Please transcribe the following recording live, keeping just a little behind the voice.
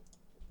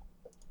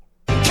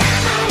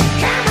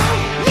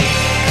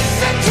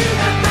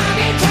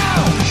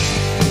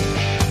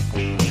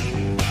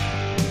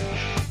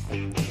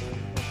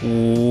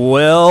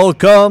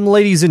Welcome,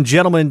 ladies and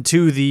gentlemen,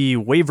 to the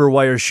Waiver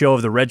Wire show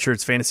of the Red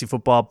Shirts Fantasy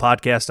Football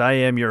Podcast. I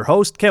am your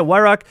host, Kent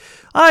Wyrock.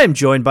 I am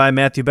joined by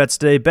Matthew Betts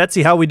today.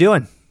 Betsy, how we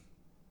doing?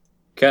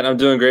 Kent, I'm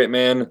doing great,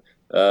 man.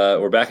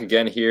 We're back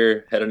again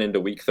here, heading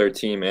into Week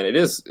 13, man. It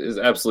is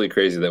absolutely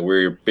crazy that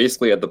we're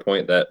basically at the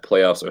point that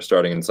playoffs are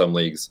starting in some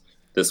leagues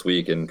this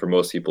week, and for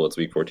most people, it's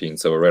Week 14,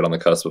 so we're right on the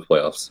cusp of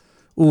playoffs.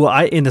 Ooh,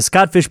 in the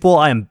Scott Fish Bowl,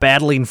 I am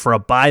battling for a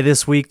bye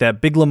this week. That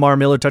big Lamar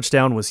Miller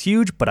touchdown was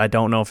huge, but I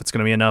don't know if it's going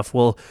to be enough.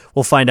 We'll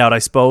find out, I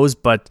suppose.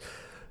 But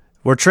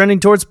we're trending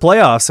towards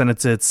playoffs, and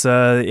it's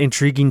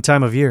intriguing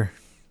time of year.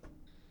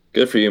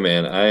 Good for you,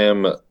 man. I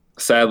am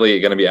sadly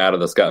going to be out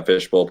of the Scott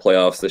Fish Bowl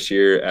playoffs this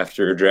year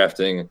after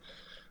drafting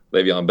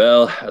Le'Veon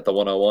Bell at the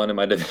 101 in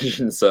my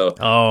division. So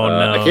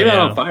I came out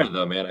on fire,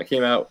 though, man. I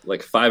came out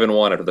like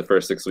 5-1 after the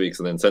first 6 weeks,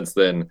 and then since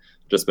then,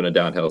 just been a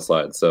downhill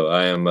slide. So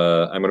I'm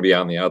going to be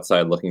out on the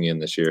outside looking in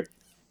this year.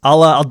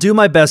 I'll do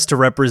my best to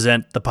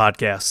represent the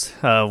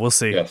podcast. We'll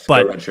see. Yes,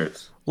 but red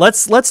shirts.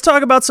 Let's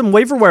talk about some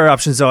waiver wire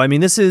options, though. I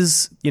mean, this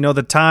is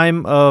the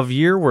time of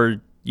year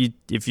where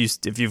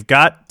if you've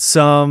got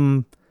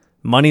some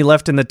money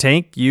left in the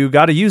tank, you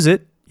got to use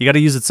it. You got to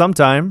use it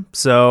sometime.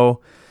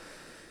 So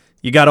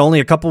you got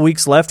only a couple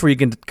weeks left where you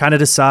can kind of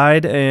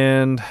decide,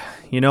 and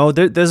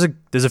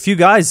there's a few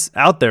guys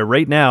out there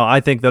right now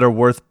I think that are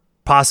worth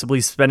possibly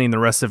spending the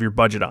rest of your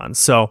budget on.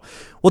 So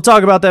we'll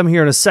talk about them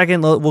here in a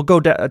second. We'll go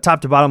top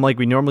to bottom like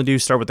we normally do.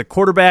 Start with the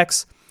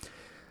quarterbacks.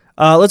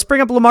 Let's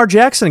bring up Lamar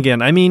Jackson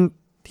again. I mean,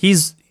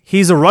 he's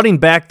a running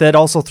back that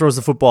also throws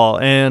the football,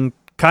 and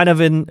kind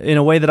of in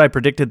a way that I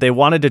predicted. They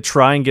wanted to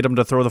try and get him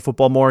to throw the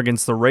football more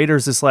against the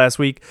Raiders this last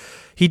week.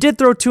 He did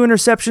throw 2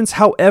 interceptions.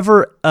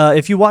 However,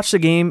 if you watch the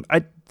game,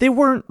 they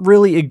weren't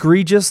really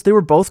egregious. They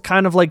were both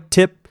kind of like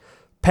tip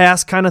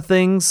pass kind of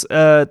things.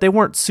 They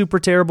weren't super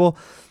terrible.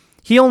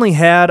 He only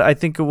had, I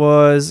think it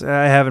was,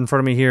 I have in front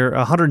of me here,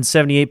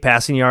 178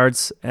 passing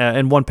yards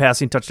and 1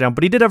 passing touchdown.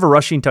 But he did have a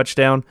rushing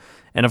touchdown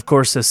and, of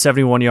course,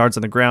 71 yards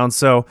on the ground.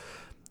 So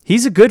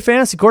he's a good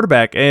fantasy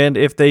quarterback, and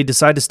if they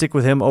decide to stick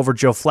with him over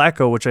Joe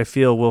Flacco, which I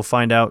feel we'll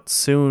find out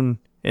soon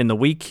in the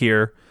week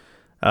here,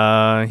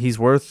 he's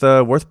worth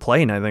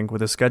playing, I think,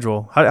 with his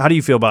schedule. How do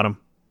you feel about him?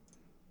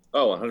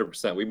 Oh,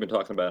 100%. We've been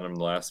talking about him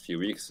the last few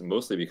weeks,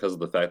 mostly because of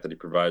the fact that he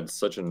provides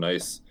such a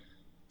nice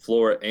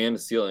floor and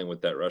ceiling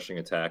with that rushing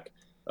attack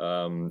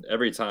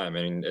every time.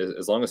 I mean,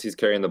 as long as he's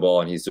carrying the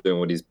ball and he's doing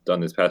what he's done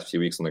these past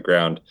few weeks on the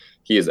ground,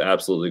 he is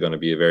absolutely going to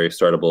be a very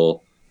startable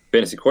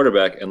fantasy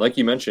quarterback. And like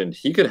you mentioned,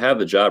 he could have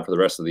the job for the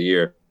rest of the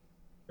year.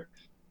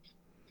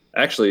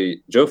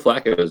 Actually, Joe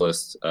Flacco's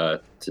list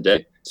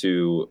today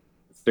to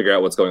figure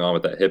out what's going on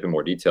with that hip in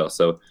more detail.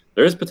 So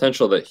there is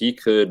potential that he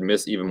could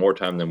miss even more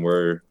time than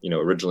we're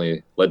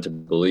originally led to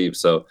believe.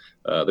 So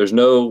there's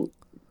no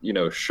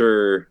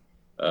sure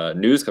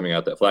news coming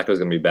out that Flacco is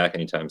going to be back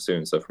anytime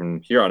soon. So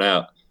from here on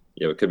out,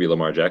 it could be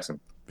Lamar Jackson.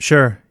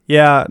 Sure.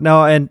 Yeah.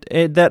 No, and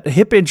that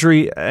hip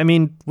injury, I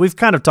mean, we've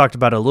kind of talked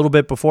about it a little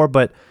bit before,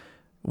 but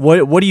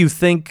what do you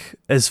think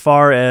as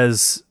far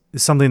as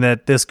something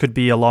that this could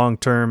be a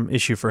long-term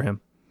issue for him?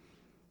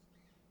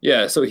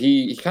 Yeah, so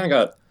he kind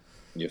of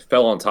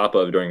fell on top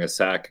of during a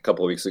sack a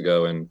couple of weeks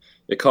ago, and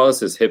it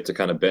caused his hip to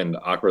kind of bend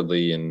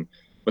awkwardly. And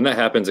when that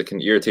happens, it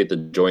can irritate the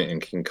joint and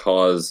can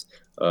cause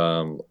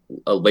a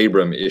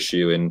labrum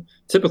issue. And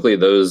typically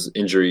those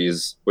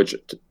injuries, which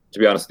to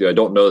be honest with you, I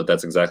don't know that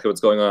that's exactly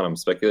what's going on. I'm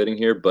speculating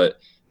here, but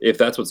if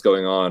that's what's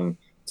going on,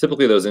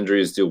 typically those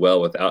injuries do well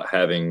without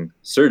having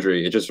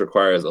surgery. It just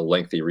requires a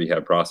lengthy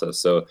rehab process.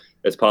 So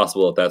it's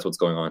possible if that's what's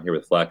going on here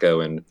with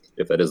Flacco, and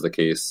if that is the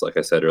case, like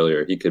I said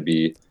earlier, he could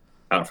be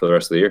out for the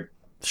rest of the year.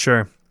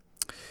 Sure.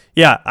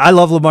 Yeah, I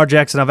love Lamar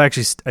Jackson.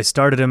 I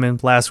started him in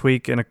last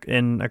week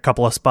in a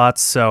couple of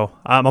spots, so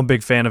I'm a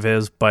big fan of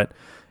his. But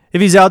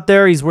if he's out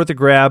there, he's worth a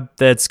grab.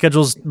 That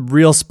schedule's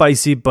real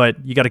spicy,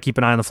 but you got to keep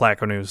an eye on the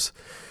Flacco news.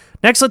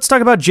 Next, let's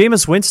talk about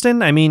Jameis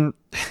Winston. I mean,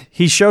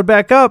 he showed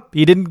back up.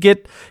 He didn't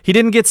get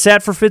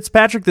sat for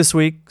Fitzpatrick this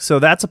week, so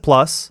that's a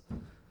plus.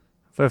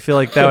 I feel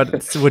like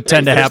that would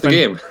tend to happen. The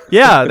game.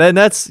 Yeah, then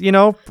that's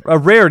a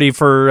rarity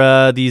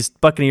for these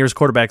Buccaneers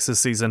quarterbacks this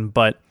season.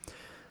 But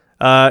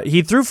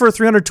he threw for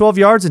 312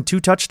 yards and 2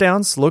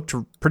 touchdowns. Looked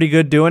pretty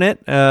good doing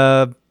it.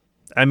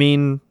 I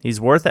mean,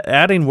 he's worth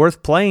adding,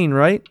 worth playing,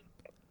 right?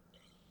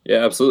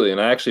 Yeah, absolutely.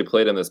 And I actually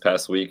played him this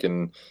past week,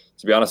 and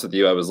to be honest with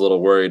you, I was a little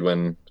worried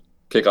when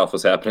kickoff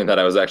was happening that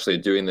I was actually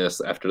doing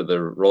this after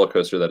the roller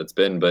coaster that it's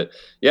been. But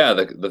yeah,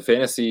 the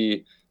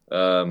fantasy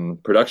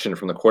production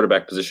from the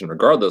quarterback position,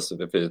 regardless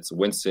of if it's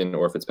Winston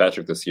or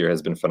Fitzpatrick this year,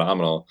 has been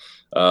phenomenal.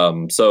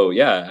 So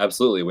yeah,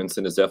 absolutely.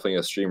 Winston is definitely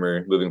a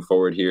streamer moving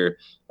forward here.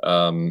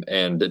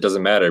 And it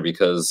doesn't matter,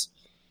 because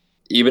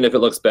even if it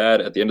looks bad,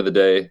 at the end of the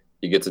day,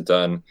 he gets it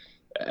done.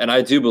 And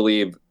I do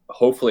believe,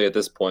 hopefully at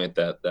this point,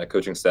 that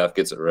coaching staff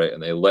gets it right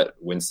and they let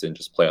Winston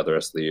just play out the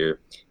rest of the year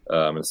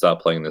and stop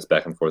playing this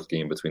back and forth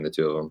game between the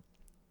two of them.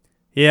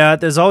 Yeah,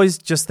 there's always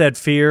just that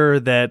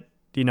fear that,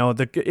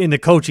 in the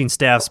coaching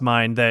staff's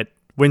mind, that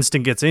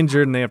Winston gets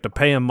injured and they have to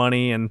pay him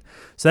money. And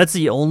so that's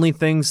the only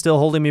thing still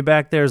holding me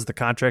back there is the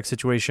contract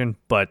situation.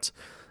 But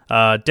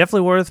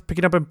definitely worth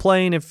picking up and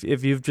playing if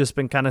you've just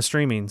been kind of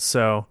streaming.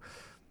 So,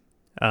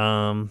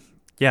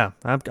 yeah,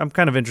 I'm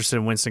kind of interested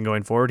in Winston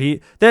going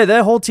forward.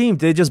 That whole team,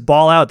 they just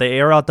ball out, they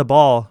air out the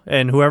ball,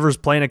 and whoever's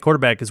playing at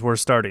quarterback is worth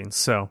starting.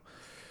 So,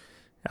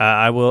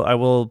 I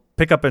will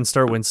pick up and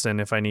start Winston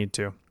if I need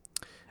to.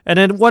 And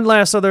then one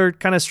last other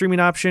kind of streaming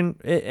option,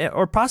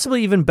 or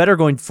possibly even better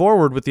going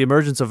forward with the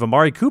emergence of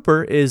Amari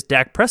Cooper, is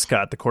Dak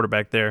Prescott, the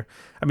quarterback there.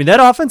 I mean, that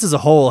offense as a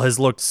whole has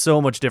looked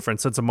so much different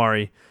since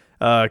Amari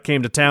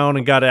came to town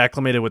and got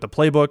acclimated with the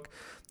playbook.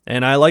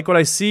 And I like what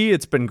I see.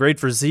 It's been great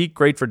for Zeke,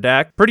 great for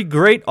Dak. Pretty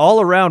great all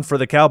around for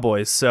the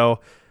Cowboys. So,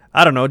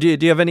 I don't know. Do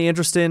you have any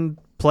interest in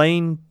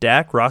playing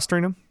Dak,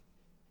 rostering him?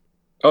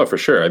 Oh, for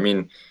sure. I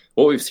mean,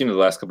 what we've seen in the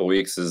last couple of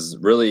weeks is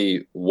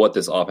really what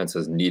this offense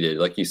has needed.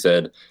 Like you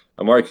said,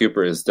 Amari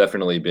Cooper has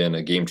definitely been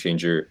a game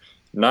changer,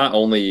 not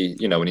only,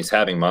 when he's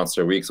having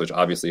monster weeks, which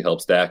obviously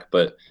helps Dak,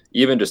 but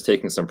even just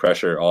taking some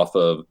pressure off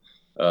of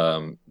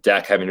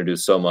Dak having to do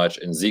so much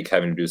and Zeke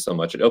having to do so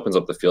much. It opens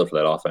up the field for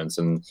that offense,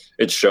 and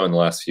it's shown the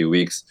last few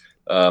weeks.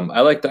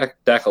 I like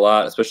Dak a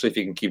lot, especially if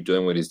he can keep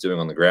doing what he's doing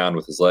on the ground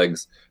with his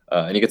legs.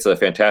 And he gets a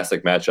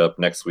fantastic matchup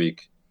next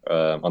week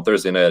on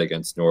Thursday night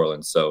against New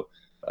Orleans. So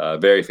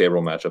very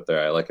favorable matchup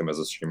there. I like him as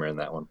a streamer in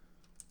that one.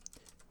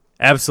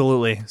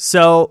 Absolutely.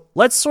 So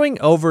let's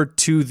swing over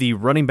to the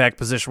running back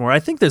position, where I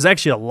think there's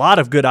actually a lot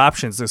of good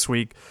options this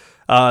week.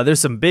 There's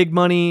some big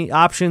money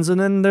options, and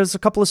then there's a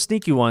couple of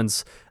sneaky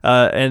ones.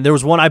 And there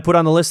was one I put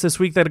on the list this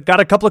week that got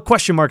a couple of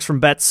question marks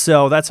from bets,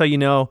 so that's how you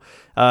know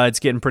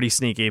it's getting pretty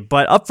sneaky.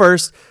 But up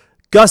first,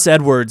 Gus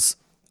Edwards.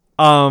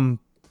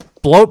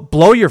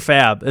 Blow your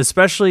fab,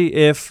 especially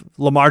if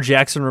Lamar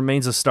Jackson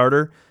remains a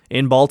starter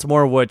in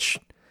Baltimore, which,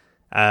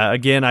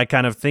 again, I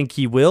kind of think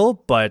he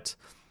will, but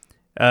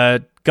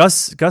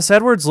Gus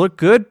Edwards looked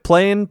good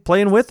playing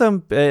with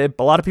him. A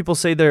lot of people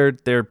say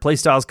their play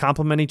styles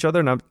complement each other,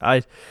 and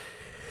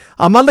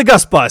I'm on the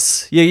Gus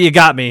bus. You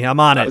got me. I'm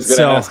on it. I was going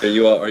to ask, are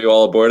you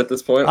all aboard at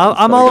this point?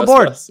 I'm all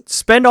aboard. Bus?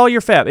 Spend all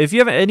your fab. If you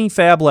have any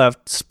fab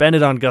left, spend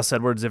it on Gus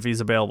Edwards if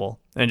he's available,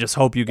 and just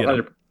hope you get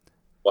him.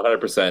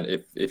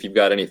 100%. If you've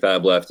got any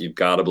fab left, you've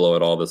got to blow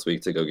it all this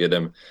week to go get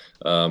him.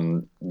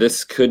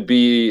 This could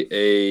be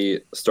a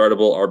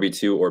startable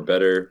RB2 or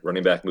better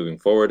running back moving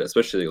forward,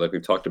 especially like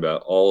we've talked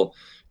about all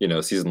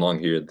season long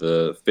here.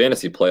 The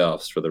fantasy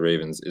playoffs for the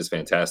Ravens is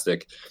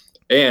fantastic.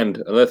 And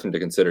another thing to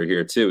consider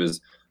here too is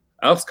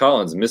Alex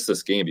Collins missed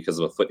this game because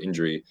of a foot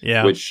injury,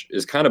 which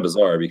is kind of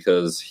bizarre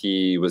because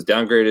he was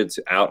downgraded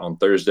to out on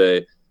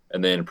Thursday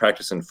and then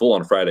practiced in full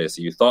on Friday.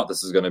 So you thought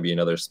this was going to be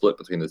another split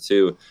between the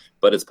two,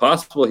 but it's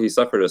possible he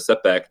suffered a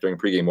setback during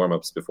pregame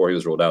warmups before he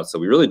was rolled out. So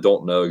we really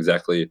don't know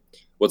exactly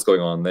what's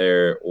going on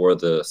there or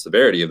the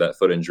severity of that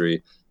foot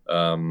injury.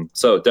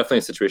 So definitely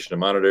a situation to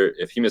monitor.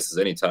 If he misses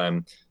any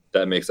time,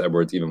 that makes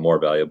Edwards even more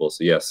valuable.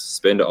 So yes,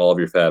 spend all of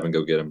your fab and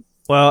go get him.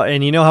 Well,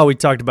 and you know how we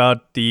talked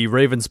about the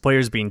Ravens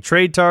players being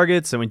trade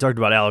targets, and we talked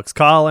about Alex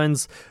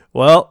Collins.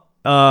 Well,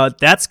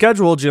 that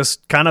schedule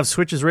just kind of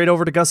switches right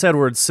over to Gus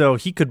Edwards, so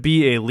he could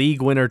be a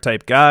league winner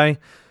type guy.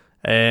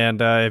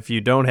 And if you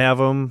don't have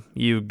him,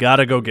 you got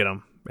to go get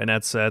him. And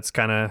that's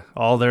kind of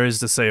all there is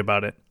to say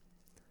about it.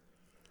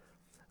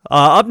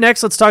 Up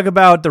next, let's talk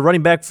about the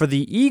running back for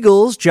the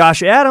Eagles,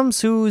 Josh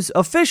Adams, who's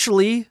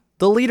officially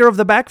the leader of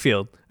the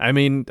backfield. I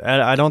mean,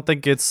 I don't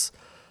think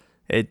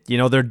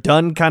they're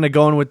done kind of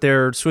going with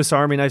their Swiss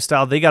Army knife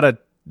style. The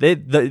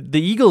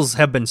Eagles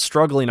have been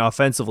struggling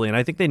offensively, and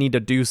I think they need to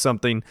do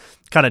something,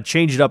 kind of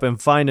change it up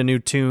and find a new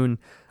tune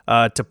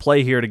to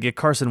play here to get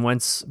Carson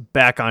Wentz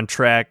back on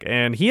track.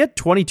 And he had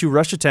 22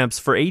 rush attempts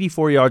for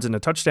 84 yards and a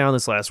touchdown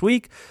this last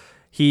week.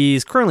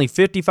 He's currently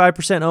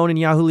 55% owned in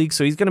Yahoo League,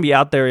 so he's going to be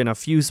out there in a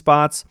few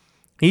spots.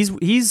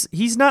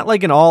 He's not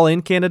like an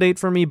all-in candidate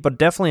for me, but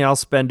definitely I'll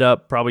spend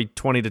up probably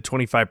 20 to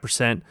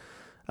 25%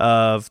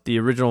 of the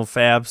original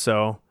fab.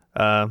 So,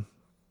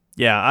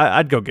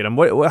 I'd go get him.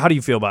 How do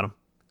you feel about him?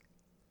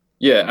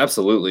 Yeah,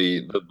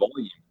 absolutely. The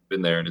volume's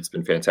been there, and it's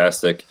been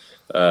fantastic,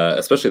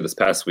 especially this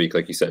past week.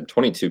 Like you said,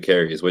 22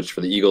 carries, which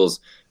for the Eagles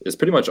is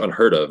pretty much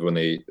unheard of when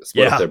they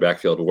split up their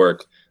backfield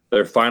work.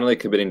 They're finally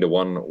committing to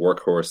one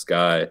workhorse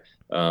guy,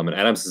 and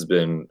Adams has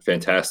been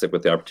fantastic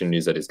with the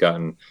opportunities that he's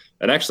gotten.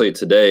 And actually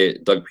today,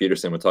 Doug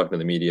Peterson, when talking to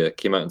the media,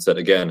 came out and said,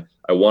 again,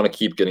 I want to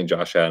keep getting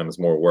Josh Adams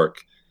more work,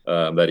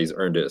 that he's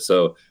earned it.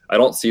 So I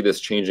don't see this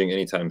changing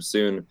anytime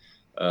soon.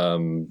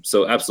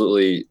 So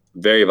absolutely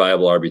very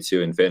viable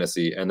RB2 in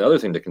fantasy. And the other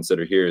thing to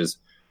consider here is,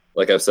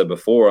 like I've said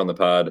before on the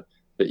pod,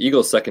 the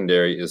Eagles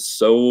secondary is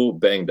so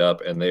banged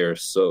up and they are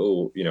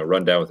so,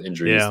 run down with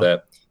injuries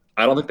that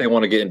I don't think they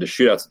want to get into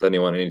shootouts with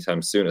anyone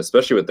anytime soon,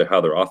 especially with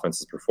how their offense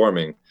is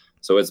performing.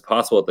 So it's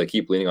possible that they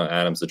keep leaning on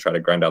Adams to try to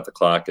grind out the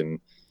clock and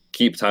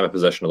keep time of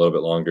possession a little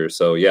bit longer.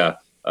 So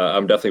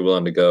I'm definitely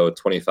willing to go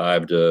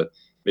 25 to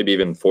maybe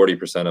even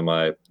 40% of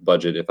my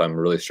budget if I'm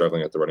really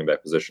struggling at the running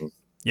back position.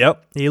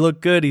 Yep, he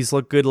looked good. He's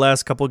looked good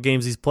last couple of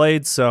games he's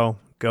played, so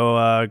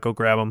go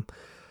grab him.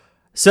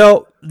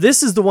 So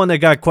this is the one that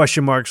got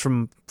question marks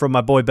from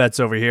my boy Betts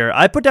over here.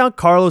 I put down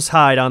Carlos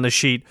Hyde on the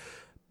sheet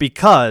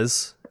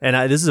because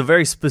and this is a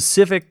very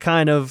specific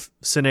kind of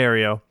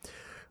scenario.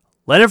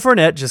 Leonard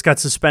Fournette just got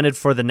suspended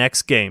for the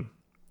next game.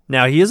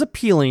 Now, he is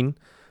appealing,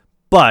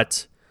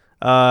 but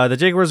the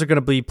Jaguars are going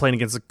to be playing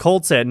against the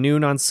Colts at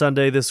noon on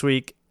Sunday this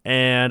week,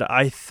 and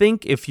I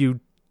think if you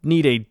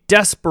need a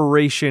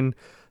desperation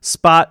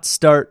spot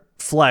start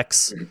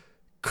flex,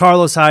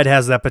 Carlos Hyde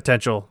has that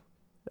potential.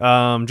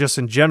 Just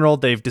in general,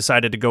 they've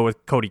decided to go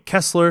with Cody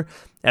Kessler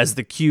as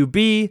the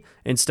QB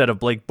instead of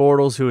Blake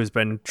Bortles, who has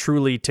been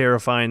truly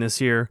terrifying this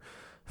year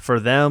for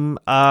them.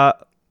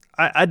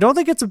 I don't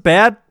think it's a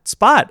bad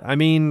spot. I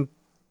mean,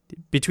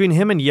 between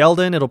him and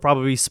Yeldon, it'll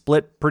probably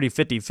split pretty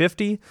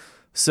 50-50.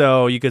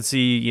 So you could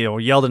see,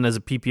 Yeldon as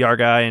a PPR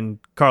guy and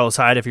Carlos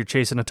Hyde if you're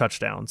chasing a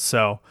touchdown.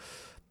 So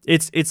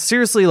it's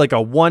seriously like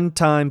a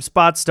one-time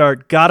spot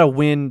start, gotta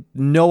win,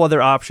 no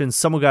other options.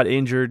 Someone got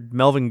injured,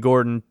 Melvin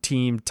Gordon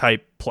team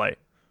type play.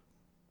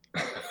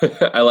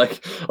 I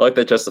like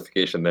that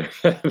justification there.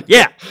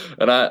 Yeah,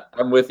 and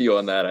I'm with you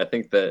on that. I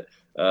think that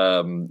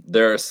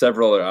there are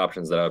several other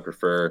options that I would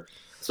prefer,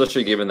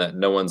 especially given that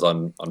no one's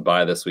on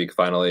bye this week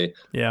finally.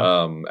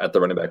 Yeah. At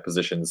the running back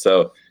position.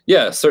 So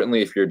yeah,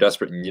 certainly if you're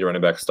desperate and you need a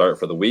running back start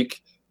for the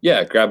week,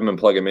 yeah, grab him and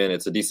plug him in.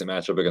 It's a decent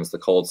matchup against the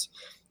Colts.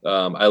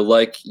 I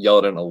like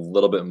Yeldon a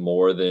little bit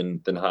more than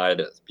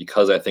Hyde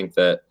because I think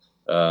that,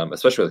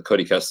 especially with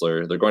Cody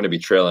Kessler, they're going to be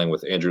trailing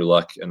with Andrew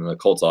Luck and the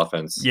Colts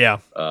offense. Yeah.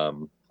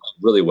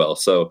 Really well.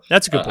 So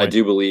that's a good point. I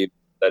do believe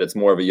that it's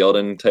more of a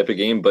Yeldon type of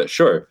game, but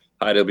sure,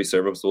 Hyde will be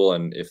serviceable,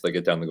 and if they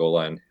get down the goal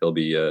line, he'll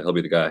be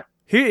the guy.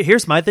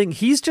 Here's my thing.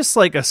 He's just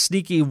like a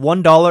sneaky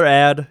 $1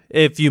 ad.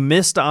 If you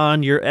missed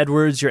on your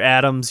Edwards, your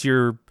Adams,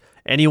 your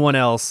anyone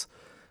else,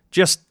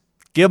 just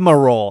give him a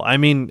roll. I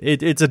mean,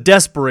 it's a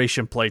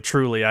desperation play.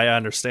 Truly, I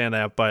understand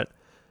that, but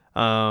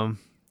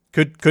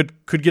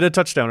could get a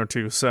touchdown or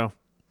two. So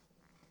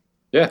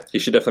yeah, he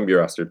should definitely be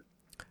rostered.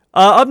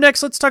 Up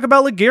next, let's talk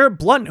about LeGarrette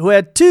Blount, who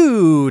had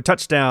 2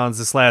 touchdowns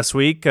this last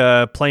week,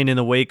 playing in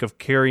the wake of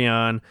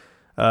Kerryon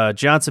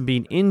Johnson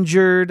being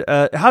injured.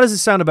 How does it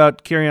sound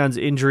about Kerryon's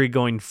injury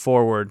going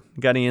forward?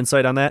 Got any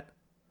insight on that?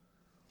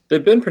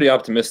 They've been pretty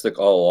optimistic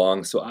all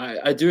along, so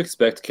I do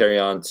expect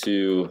Kerryon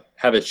to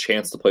have a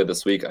chance to play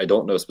this week. I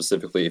don't know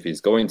specifically if he's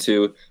going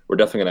to. We're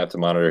definitely going to have to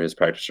monitor his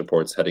practice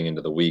reports heading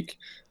into the week.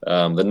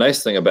 The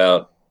nice thing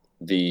about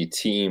the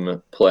team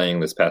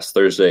playing this past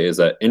Thursday is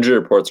that injury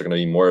reports are going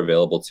to be more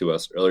available to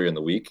us earlier in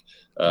the week.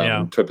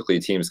 Typically,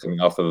 teams coming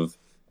off of,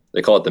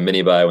 they call it the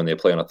mini bye when they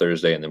play on a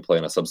Thursday and then play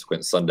on a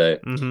subsequent Sunday.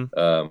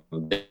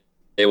 Mm-hmm.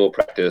 They will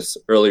practice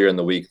earlier in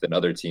the week than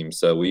other teams,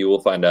 so we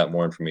will find out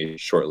more information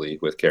shortly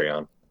with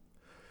Kerryon.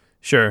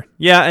 Sure.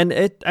 Yeah,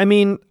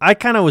 and I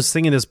kind of was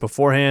thinking this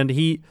beforehand.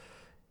 He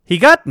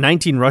got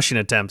 19 rushing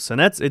attempts, and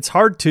it's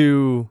hard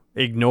to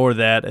ignore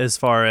that as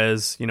far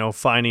as,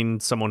 finding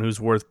someone who's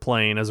worth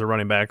playing as a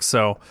running back.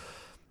 So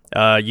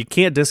you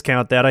can't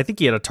discount that. I think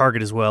he had a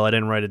target as well. I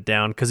didn't write it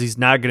down because he's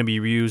not going to be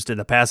used in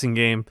the passing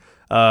game.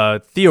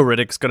 Theo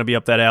Riddick's going to be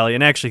up that alley,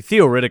 and actually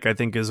Theo Riddick I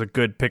think is a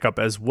good pickup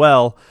as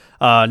well.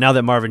 Now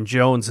that Marvin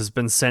Jones has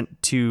been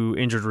sent to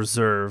injured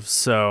reserve,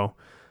 so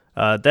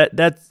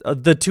that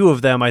the two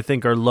of them I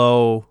think are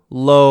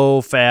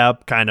low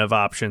fab kind of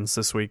options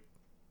this week.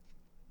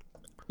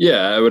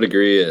 Yeah, I would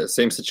agree.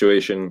 Same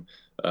situation.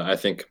 I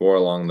think more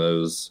along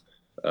those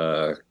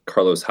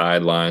Carlos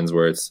Hyde lines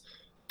where it's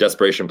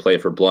desperation play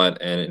for Blount,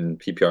 and in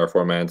PPR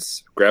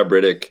formats, grab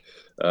Riddick.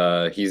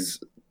 He's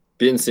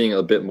been seeing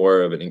a bit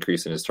more of an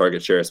increase in his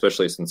target share,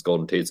 especially since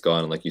Golden Tate's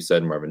gone. And like you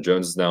said, Marvin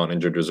Jones is now on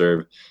injured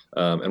reserve.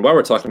 And while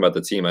we're talking about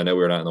the team, I know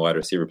we're not in the wide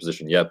receiver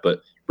position yet, but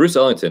Bruce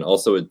Ellington,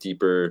 also a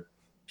deeper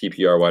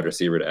PPR wide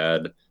receiver to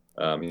add.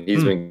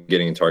 He's been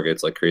getting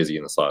targets like crazy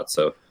in the slot.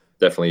 So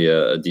definitely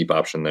a deep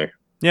option there.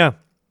 Yeah.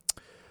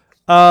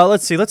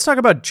 Let's see. Let's talk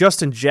about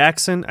Justin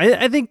Jackson.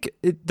 I think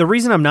the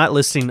reason I'm not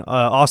listing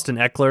Austin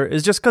Eckler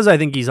is just because I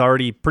think he's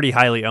already pretty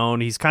highly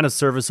owned. He's kind of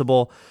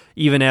serviceable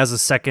even as a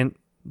second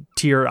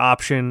tier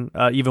option,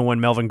 even when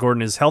Melvin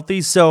Gordon is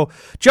healthy. So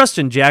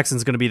Justin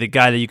Jackson's going to be the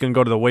guy that you can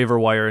go to the waiver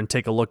wire and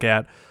take a look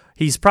at.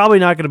 He's probably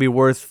not going to be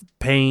worth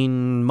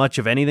paying much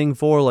of anything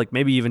for, like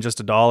maybe even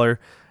just $1.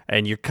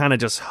 And you're kind of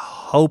just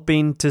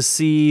hoping to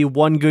see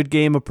one good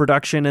game of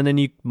production, and then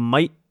you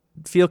might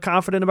feel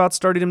confident about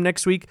starting him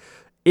next week.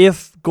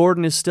 If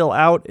Gordon is still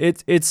out,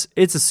 it's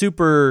a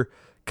super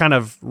kind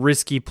of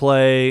risky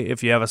play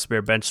if you have a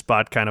spare bench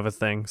spot kind of a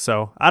thing.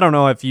 So I don't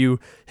know if you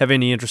have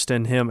any interest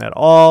in him at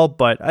all,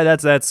 but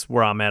that's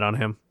where I'm at on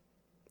him.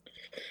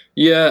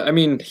 Yeah, I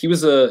mean, he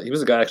was a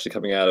guy actually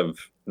coming out of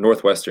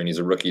Northwestern. He's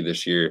a rookie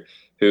this year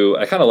who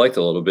I kind of liked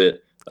a little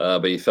bit,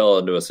 but he fell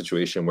into a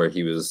situation where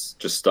he was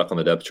just stuck on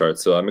the depth chart.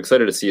 So I'm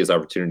excited to see his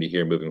opportunity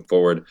here moving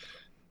forward.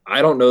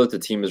 I don't know that the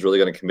team is really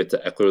going to commit to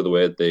Eckler the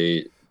way that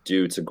they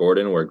do to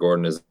Gordon, where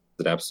Gordon is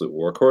an absolute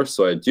workhorse.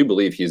 So I do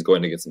believe he's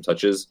going to get some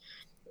touches.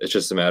 It's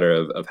just a matter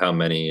of how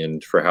many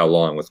and for how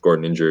long with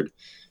Gordon injured.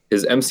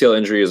 His MCL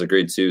injury is a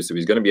grade 2, so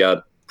he's going to be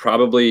out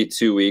probably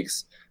 2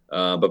 weeks,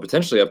 but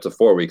potentially up to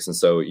 4 weeks. And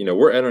so,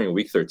 we're entering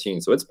week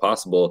 13, so it's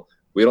possible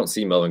we don't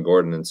see Melvin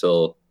Gordon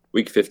until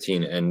week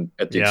 15, and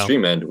at the Yeah.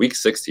 extreme end, week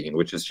 16,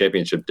 which is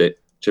championship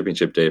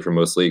day for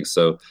most leagues.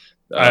 So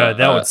That would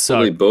suck.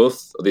 absolutely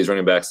both of these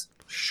running backs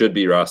should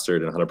be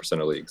rostered in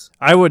 100% of leagues.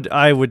 I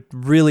would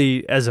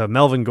really, as a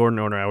Melvin Gordon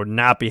owner, I would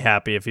not be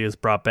happy if he was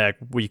brought back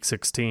week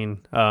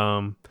 16.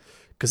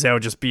 Because that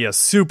would just be a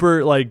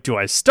super, like, do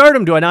I start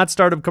him? Do I not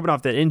start him coming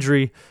off that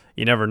injury?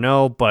 You never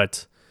know,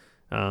 but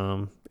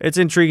it's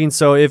intriguing.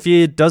 So if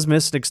he does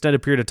miss an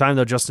extended period of time,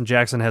 though, Justin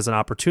Jackson has an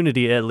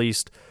opportunity at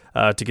least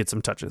to get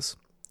some touches.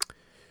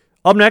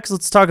 Up next,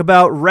 let's talk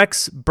about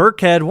Rex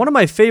Burkhead, one of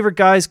my favorite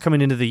guys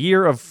coming into the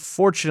year.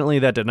 Unfortunately,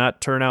 that did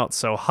not turn out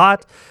so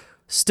hot.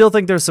 Still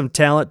think there's some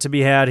talent to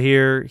be had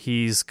here.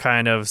 He's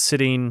kind of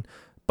sitting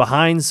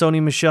behind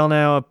Sony Michel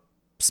now,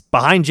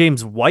 behind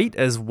James White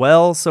as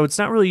well, so it's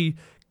not really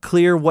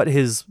clear what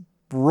his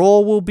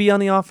role will be on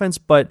the offense,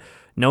 but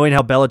knowing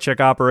how Belichick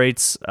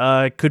operates,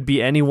 it could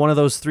be any one of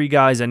those three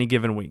guys any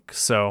given week.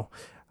 So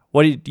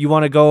what do you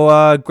want to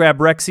go grab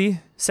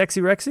Rexy?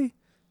 Sexy Rexy?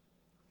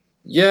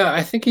 Yeah,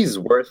 I think he's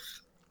worth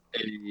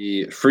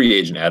a free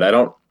agent ad. I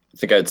don't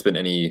think I'd spend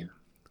any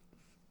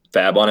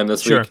fab on him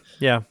this week.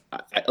 Yeah.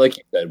 Like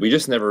you said, we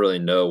just never really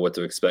know what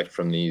to expect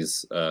from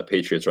these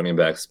Patriots running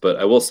backs. But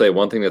I will say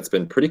one thing that's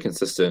been pretty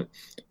consistent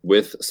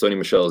with Sony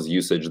Michel's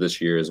usage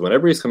this year is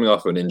whenever he's coming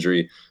off of an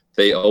injury,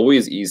 they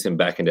always ease him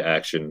back into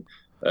action.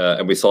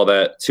 And we saw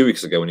that 2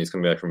 weeks ago when he's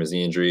coming back from his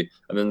knee injury.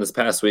 And then this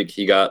past week,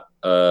 he got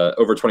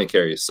over 20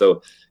 carries.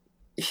 So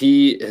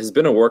he has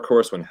been a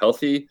workhorse when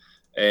healthy.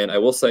 And I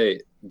will say,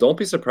 don't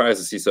be surprised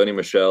to see Sony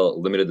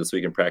Michel limited this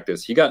week in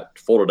practice. He got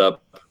folded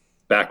up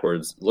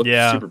backwards, looked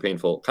super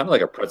painful, kind of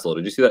like a pretzel.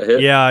 Did you see that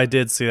hit? Yeah, I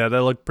did see that.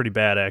 That looked pretty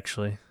bad,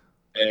 actually.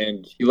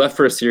 And he left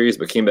for a series,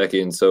 but came back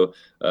in. So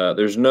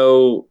there's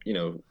no,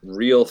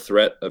 real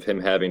threat of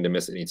him having to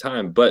miss any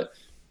time. But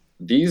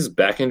these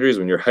back injuries,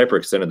 when you're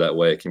hyperextended that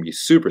way, it can be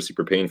super,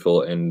 super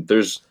painful. And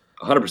there's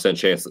 100%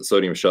 chance that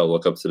Sony Michel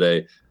woke up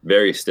today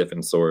very stiff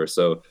and sore.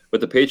 So with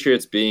the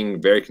Patriots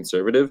being very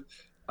conservative,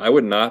 I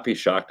would not be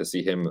shocked to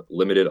see him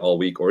limited all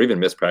week or even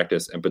miss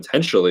practice and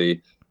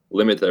potentially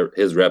limit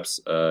his reps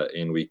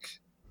in week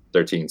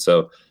 13.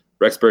 So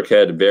Rex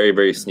Burkhead, very,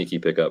 very sneaky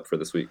pickup for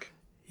this week.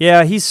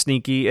 Yeah, he's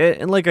sneaky.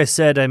 And like I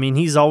said, I mean,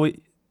 he's always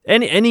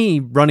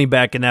any running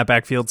back in that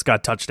backfield's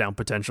got touchdown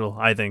potential,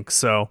 I think.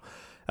 So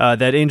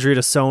that injury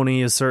to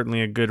Sony is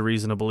certainly a good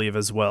reason to believe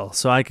as well.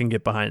 So I can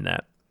get behind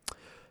that.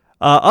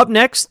 Up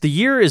next, the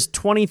year is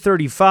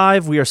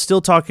 2035. We are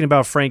still talking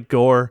about Frank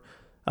Gore.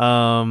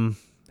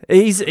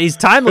 He's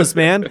timeless,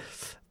 man.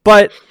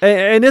 But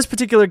in this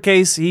particular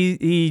case,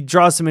 he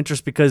draws some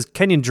interest because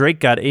Kenyon Drake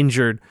got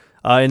injured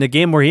in a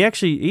game where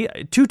he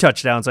 2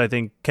 touchdowns, I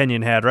think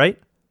Kenyon had,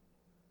 right?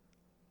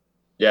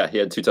 Yeah, he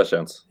had 2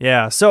 touchdowns.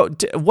 Yeah. So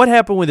what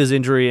happened with his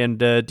injury, and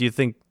do you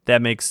think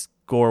that makes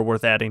Gore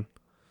worth adding?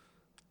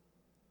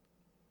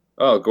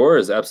 Oh, Gore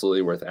is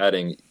absolutely worth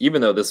adding.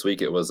 Even though this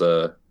week it was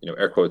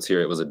air quotes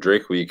here, it was a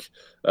Drake week.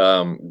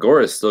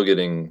 Gore is still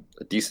getting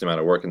a decent amount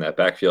of work in that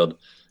backfield.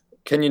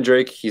 Kenyon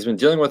Drake, he's been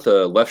dealing with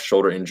a left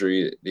shoulder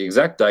injury. The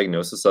exact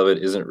diagnosis of it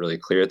isn't really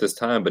clear at this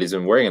time, but he's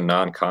been wearing a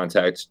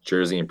non-contact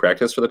jersey in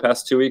practice for the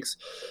past 2 weeks.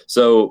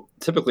 So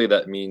typically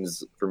that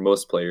means for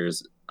most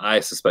players, I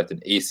suspect an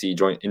AC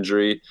joint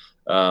injury.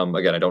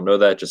 Again, I don't know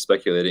that, just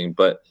speculating,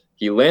 but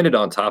he landed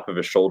on top of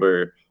his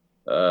shoulder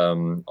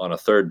on a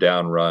 3rd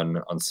down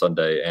run on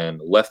Sunday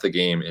and left the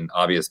game in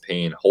obvious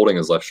pain, holding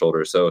his left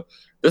shoulder. So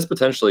this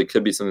potentially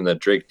could be something that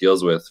Drake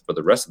deals with for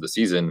the rest of the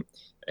season,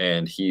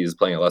 and he's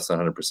playing at less than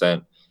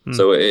 100%.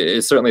 So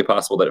it's certainly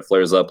possible that it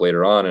flares up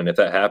later on, and if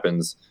that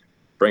happens,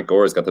 Frank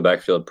Gore's got the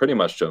backfield pretty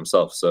much to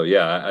himself. So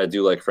yeah, I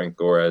do like Frank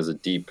Gore as a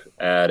deep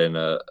add and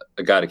a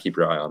guy to keep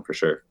your eye on for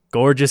sure.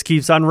 Gore just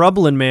keeps on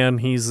rubbling, man.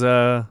 He's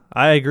I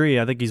agree.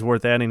 I think he's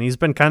worth adding. He's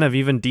been kind of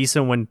even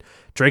decent when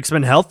Drake's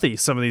been healthy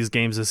some of these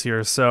games this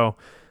year. So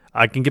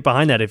I can get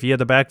behind that. If he had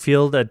the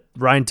backfield at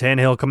Ryan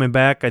Tannehill coming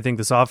back, I think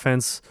this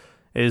offense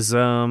is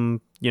on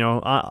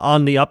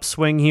the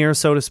upswing here,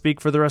 so to speak,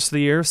 for the rest of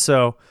the year.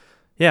 So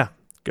yeah,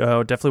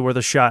 definitely worth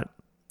a shot.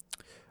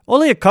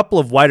 Only a couple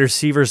of wide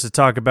receivers to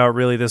talk about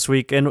really this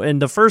week,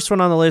 and the first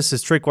one on the list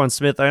is Tre'Quan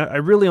Smith. I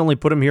really only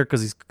put him here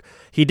because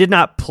he did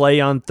not play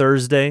on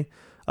Thursday.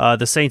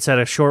 The Saints had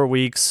a short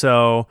week,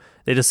 so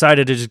they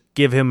decided to just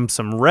give him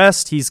some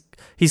rest.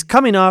 He's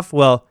coming off,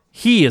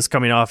 he is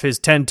coming off his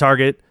 10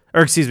 target,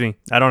 or excuse me,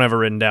 I don't have it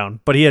written down,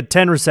 but he had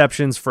 10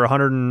 receptions for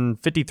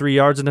 153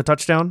 yards and a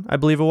touchdown, I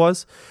believe it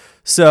was.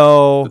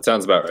 So that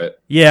sounds about right.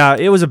 Yeah,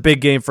 it was a big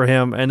game for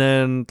him. And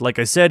then, like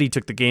I said, he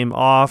took the game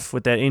off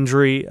with that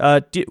injury.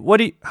 What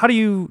do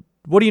you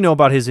know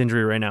about his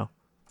injury right now?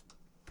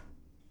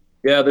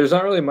 Yeah, there's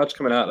not really much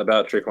coming out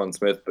about Tre'Quan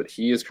Smith, but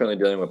he is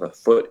currently dealing with a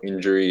foot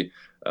injury,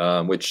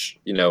 which,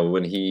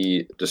 when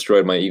he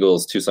destroyed my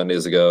Eagles 2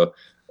 Sundays ago,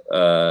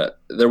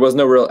 there was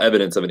no real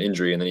evidence of an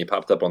injury, and then he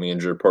popped up on the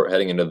injury report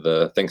heading into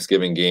the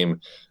Thanksgiving game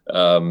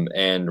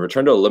and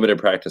returned to a limited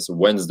practice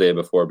Wednesday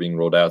before being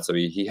rolled out. So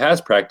he has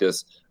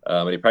practice,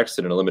 and he practiced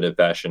it in a limited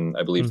fashion,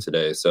 I believe,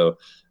 today. So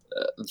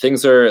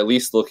things are at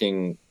least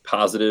looking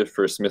positive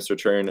for Smith's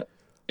return.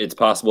 it's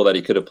possible that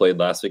he could have played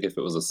last week if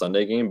it was a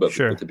Sunday game, but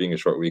Sure. with it being a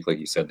short week, like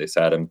you said, they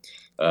sat him.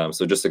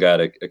 So just a guy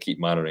to keep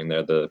monitoring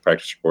there, the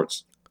practice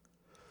reports.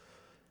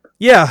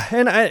 Yeah,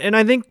 and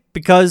I think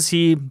because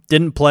he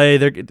didn't play,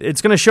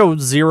 it's going to show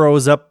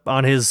zeros up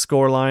on his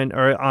score line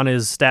or on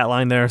his stat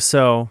line there.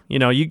 So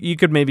you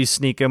could maybe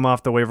sneak him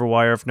off the waiver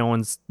wire if no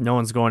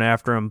one's going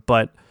after him.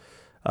 But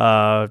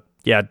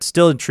yeah,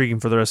 still intriguing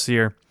for the rest of the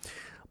year.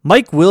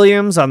 Mike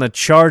Williams on the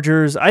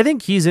Chargers, I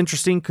think he's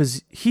interesting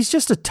because he's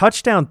just a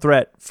touchdown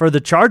threat for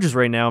the Chargers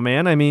right now,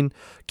 man. I mean,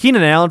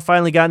 Keenan Allen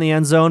finally got in the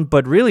end zone,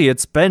 but really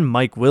it's been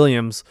Mike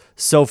Williams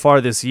so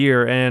far this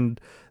year. And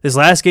this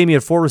last game he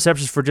had 4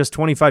 receptions for just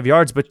 25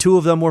 yards, but 2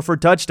 of them were for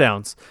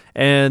touchdowns.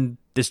 And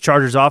this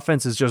Chargers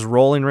offense is just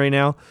rolling right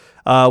now.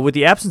 With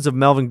the absence of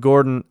Melvin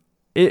Gordon,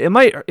 it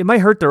might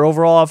hurt their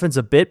overall offense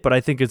a bit, but I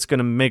think it's going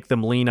to make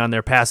them lean on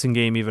their passing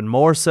game even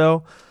more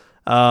so.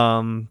 So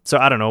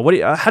I don't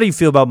know. How do you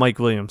feel about Mike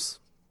Williams?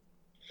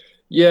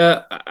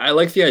 Yeah, I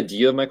like the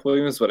idea of Mike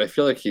Williams, but I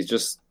feel like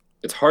it's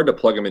hard to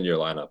plug him into your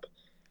lineup.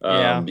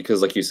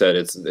 Because like you said,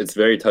 it's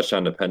very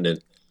touchdown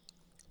dependent.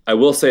 I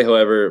will say,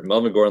 however,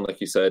 Melvin Gordon, like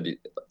you said,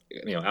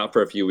 out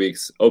for a few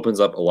weeks, opens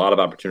up a lot of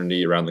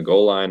opportunity around the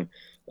goal line.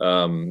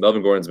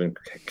 Melvin Gordon's been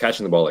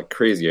catching the ball like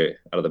crazy out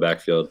of the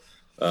backfield.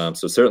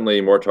 So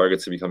certainly more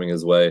targets to be coming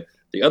his way.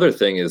 The other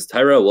thing is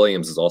Tyrell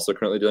Williams is also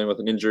currently dealing with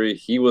an injury.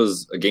 He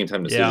was a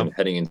game-time decision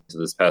heading into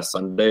this past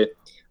Sunday,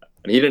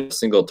 and he didn't have a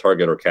single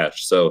target or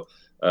catch. So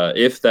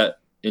if that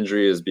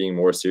injury is being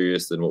more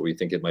serious than what we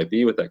think it might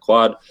be with that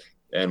quad,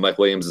 and Mike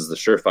Williams is the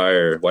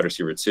surefire wide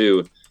receiver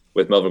 2,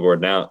 with Melvin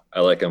Gordon out,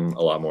 I like him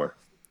a lot more.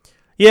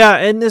 Yeah,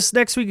 and this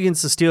next week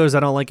against the Steelers, I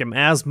don't like him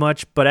as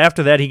much, but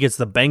after that he gets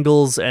the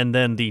Bengals and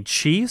then the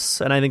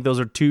Chiefs, and I think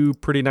those are 2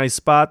 pretty nice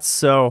spots.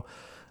 So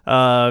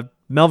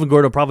Melvin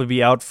Gordon will probably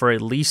be out for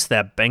at least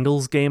that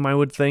Bengals game, I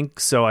would think.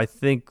 So I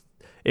think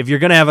if you're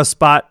going to have a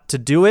spot to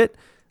do it,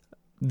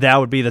 that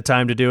would be the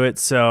time to do it.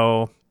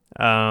 So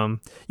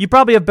you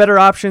probably have better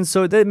options,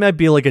 so it might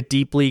be like a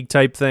deep league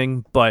type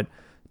thing, but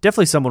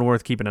definitely someone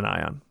worth keeping an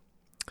eye on.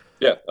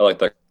 Yeah, I like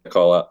that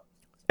call out.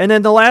 And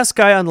then the last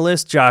guy on the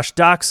list, Josh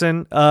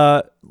Doxson.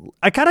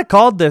 I kind of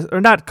called this,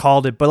 or not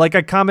called it, but like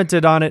I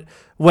commented on it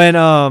when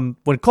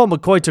Colt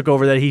McCoy took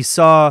over that he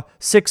saw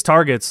 6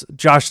 targets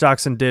Josh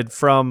Doxson did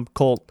from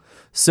Colt.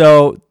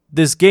 So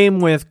this game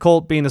with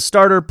Colt being the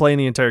starter, playing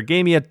the entire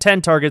game, he had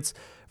 10 targets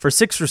for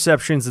 6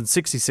 receptions and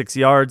 66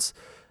 yards.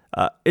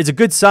 It's a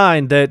good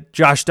sign that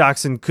Josh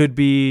Doxson could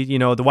be,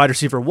 the wide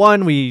receiver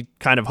 1 we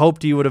kind of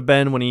hoped he would have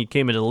been when he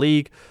came into the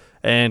league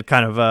and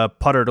kind of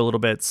puttered a little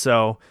bit.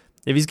 So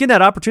if he's getting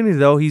that opportunity,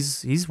 though,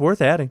 he's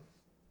worth adding.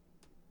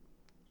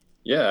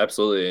 Yeah,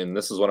 absolutely. And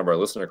this is one of our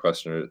listener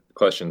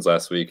questions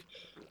last week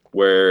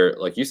where,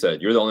 like you said,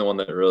 you're the only one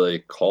that really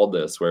called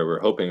this, where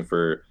we're hoping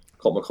for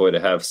Colt McCoy to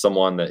have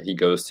someone that he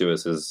goes to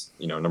as his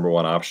number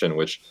 1 option,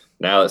 which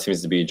now that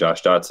seems to be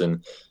Josh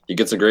Doxson. He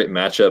gets a great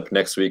matchup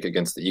next week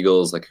against the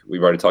Eagles, like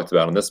we've already talked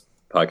about on this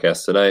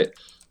podcast tonight.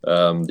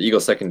 The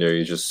Eagles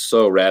secondary is just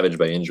so ravaged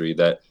by injury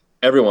that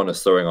everyone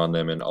is throwing on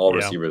them, and all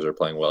receivers are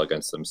playing well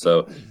against them.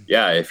 So,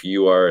 yeah, if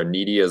you are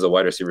needy as a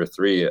wide receiver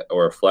 3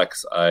 or a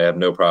flex, I have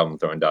no problem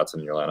throwing Dotson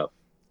in your lineup.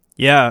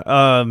 Yeah,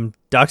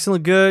 Doxson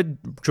looked good.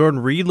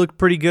 Jordan Reed looked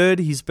pretty good.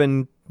 He's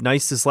been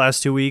nice this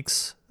last 2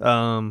 weeks. He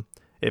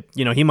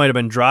might have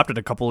been dropped in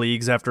a couple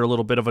leagues after a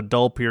little bit of a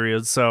dull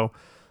period. So,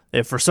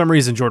 if for some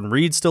reason Jordan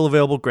Reed's still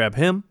available, grab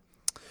him.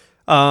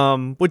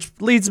 Which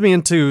leads me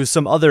into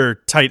some other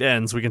tight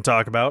ends we can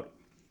talk about.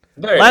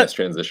 Very nice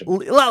transition.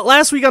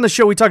 Last week on the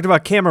show, we talked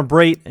about Cameron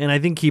Brate, and I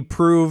think he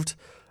proved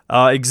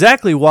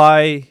exactly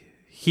why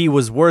he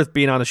was worth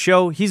being on the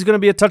show. He's going to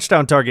be a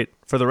touchdown target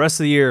for the rest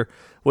of the year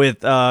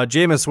with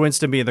Jameis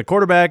Winston being the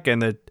quarterback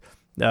and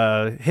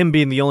him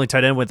being the only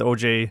tight end with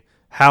O.J.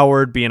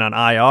 Howard being on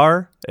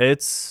IR.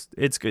 It's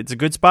a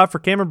good spot for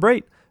Cameron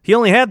Brate. He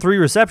only had 3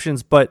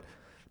 receptions, but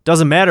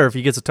doesn't matter if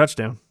he gets a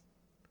touchdown.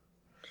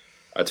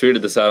 I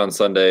tweeted this out on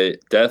Sunday.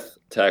 Death,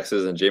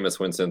 taxes, and Jameis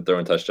Winston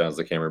throwing touchdowns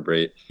to Cameron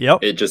Brate. Yep.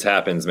 It just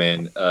happens,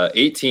 man.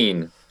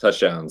 18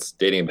 touchdowns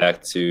dating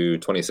back to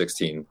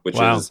 2016, which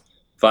is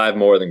 5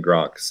 more than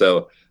Gronk.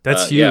 So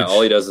that's huge. Yeah,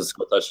 all he does is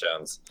score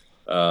touchdowns.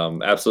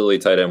 Absolutely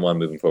tight end 1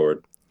 moving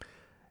forward.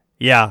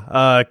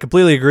 Yeah,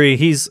 completely agree.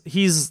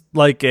 He's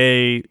like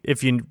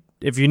if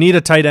you need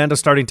a tight end, a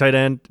starting tight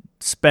end,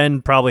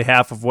 spend probably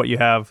half of what you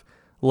have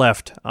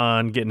left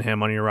on getting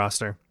him on your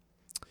roster.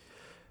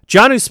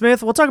 Jonnu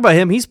Smith, we'll talk about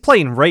him. He's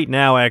playing right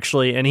now,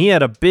 actually, and he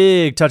had a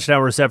big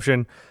touchdown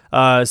reception.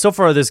 So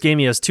far this game,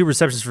 he has 2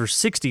 receptions for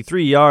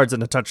 63 yards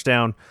and a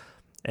touchdown.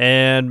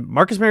 And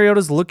Marcus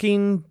Mariota's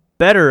looking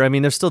better. I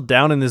mean, they're still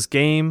down in this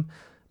game,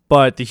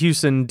 but the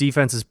Houston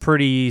defense is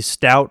pretty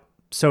stout.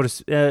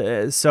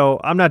 So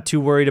I'm not too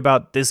worried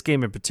about this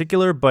game in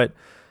particular, but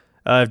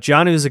if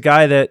Jonnu is a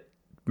guy that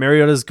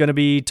Mariota's going to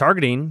be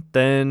targeting,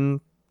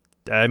 then,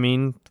 I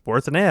mean,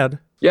 worth an ad.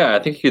 Yeah, I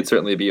think he could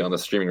certainly be on the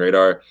streaming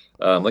radar.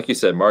 Like you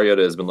said,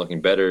 Mariota has been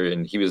looking better,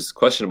 and he was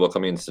questionable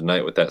coming into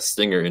tonight with that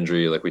stinger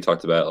injury, like we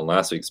talked about on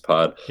last week's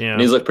pod. Yeah.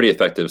 And he's looked pretty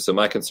effective. So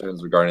my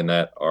concerns regarding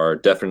that are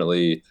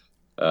definitely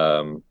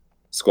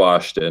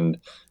squashed. And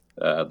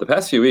the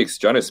past few weeks,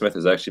 Johnny Smith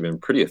has actually been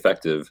pretty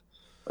effective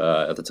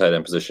at the tight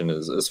end position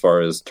as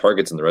far as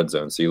targets in the red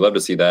zone. So you love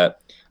to see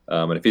that.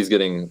 And if he's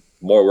getting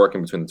more work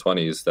in between the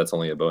 20s, that's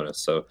only a bonus.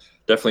 So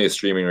definitely a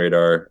streaming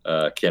radar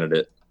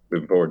candidate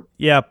moving forward.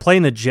 Yeah,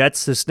 playing the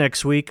Jets this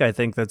next week, I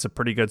think that's a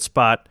pretty good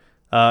spot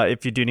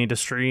if you do need to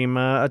stream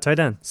a tight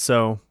end.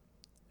 So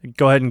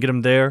go ahead and get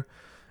him there.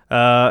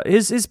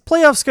 His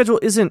playoff schedule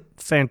isn't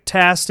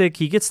fantastic.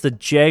 He gets the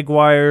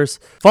Jaguars,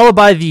 followed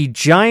by the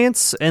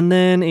Giants, and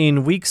then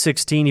in Week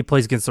 16 he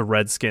plays against the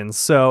Redskins.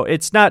 So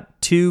it's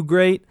not too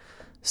great.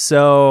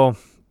 So,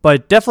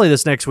 but definitely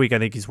this next week I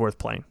think he's worth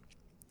playing.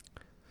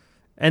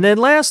 And then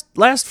last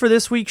for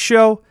this week's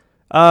show,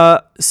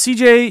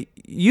 CJ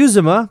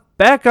Uzomah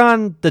back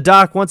on the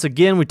dock once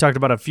again. We talked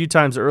about a few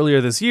times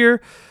earlier this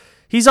year.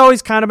 He's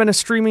always kind of been a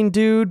streaming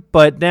dude,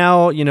 but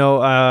now,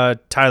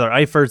 Tyler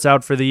Eifert's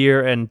out for the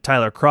year, and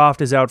Tyler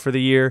Kroft is out for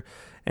the year,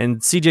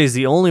 and CJ's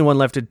the only one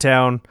left in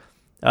town.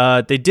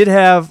 They did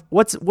have,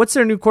 what's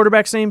their new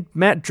quarterback's name?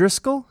 Matt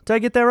Driscoll? Did I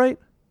get that right?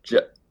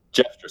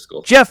 Jeff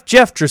Driscoll.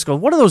 Jeff Driscoll.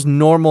 What are those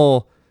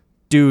normal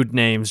dude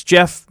names?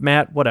 Jeff,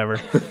 Matt,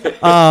 whatever.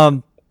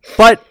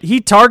 But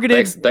he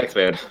targeted. Thanks,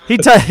 man.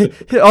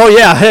 Oh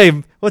yeah,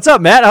 hey, what's up,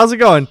 Matt? How's it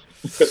going?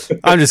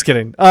 I'm just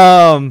kidding.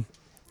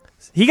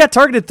 He got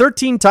targeted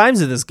 13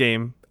 times in this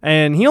game,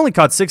 and he only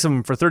caught 6 of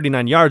them for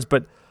 39 yards.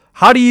 But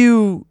how do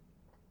you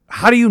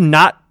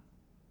not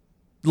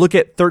look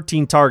at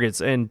 13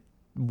 targets and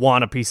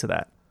want a piece of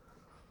that?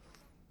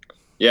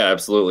 Yeah,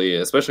 absolutely.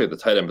 Especially at the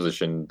tight end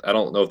position. I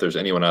don't know if there's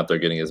anyone out there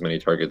getting as many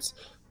targets,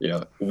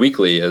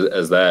 weekly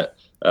as that.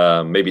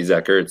 Maybe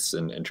Zach Ertz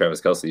and Travis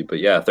Kelce. But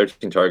yeah,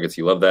 13 targets.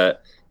 You love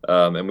that.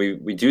 And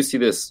we do see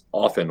this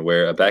often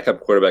where a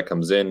backup quarterback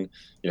comes in.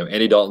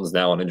 Andy Dalton's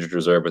now on injured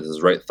reserve with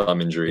his right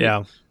thumb injury.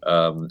 Yeah.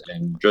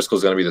 And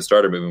Driscoll's going to be the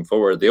starter moving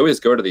forward. They always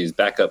go to these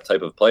backup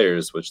type of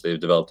players, which they've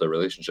developed a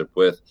relationship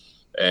with.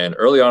 And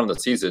early on in the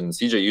season,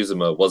 CJ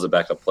Uzomah was a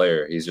backup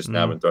player. He's just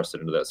now been thrusted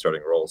into that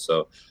starting role.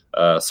 So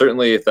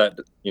certainly if that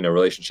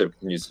relationship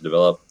continues to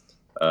develop,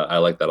 I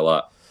like that a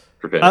lot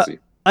for fantasy.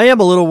 I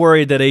am a little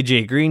worried that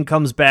A.J. Green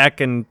comes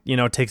back and,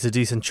 takes a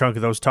decent chunk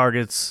of those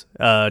targets.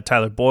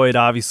 Tyler Boyd,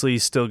 obviously,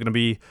 is still going to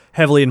be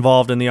heavily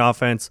involved in the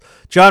offense.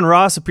 John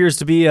Ross appears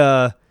to be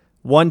a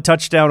 1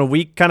 touchdown a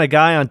week kind of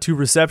guy on 2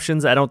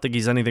 receptions. I don't think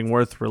he's anything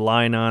worth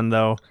relying on,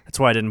 though. That's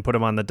why I didn't put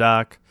him on the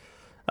dock.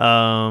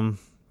 To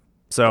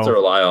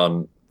rely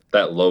on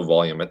that low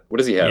volume. What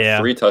does he have? Yeah.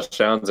 3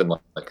 touchdowns and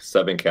like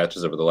 7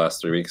 catches over the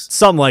last 3 weeks.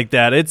 Something like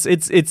that. It's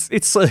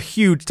a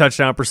huge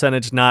touchdown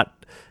percentage, not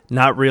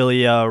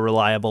really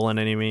reliable in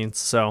any means.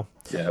 So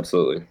yeah,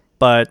 absolutely.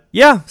 But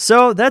yeah,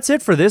 so that's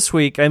it for this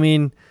week. I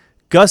mean,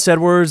 Gus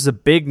Edwards, the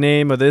big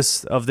name of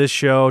this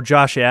show.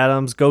 Josh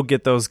Adams, go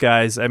get those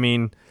guys. I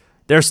mean,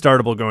 they're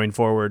startable going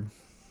forward.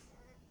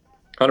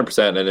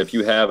 100%. And if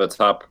you have a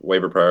top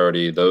waiver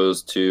priority,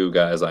 those 2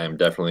 guys, I am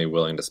definitely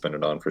willing to spend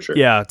it on for sure.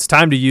 Yeah, it's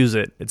time to use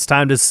it. It's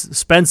time to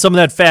spend some of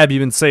that fab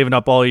you've been saving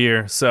up all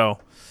year. So,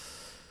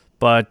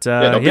 but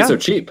don't be so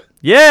cheap.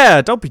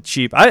 Yeah, don't be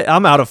cheap.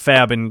 I'm out of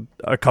fab in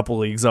a couple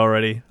leagues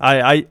already.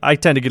 I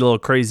tend to get a little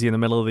crazy in the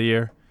middle of the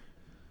year.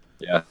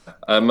 Yeah,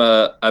 I'm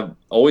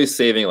always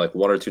saving like $1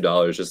 or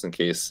 $2 just in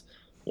case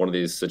one of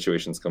these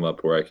situations come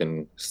up where I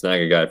can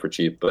snag a guy for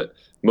cheap. But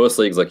most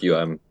leagues like you,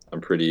 I'm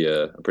pretty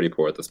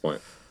poor at this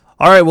point.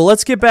 All right, well,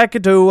 let's get back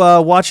into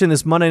watching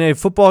this Monday Night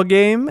Football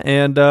game,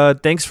 and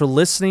thanks for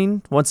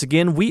listening. Once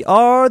again, we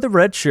are the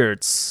Red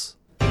Shirts.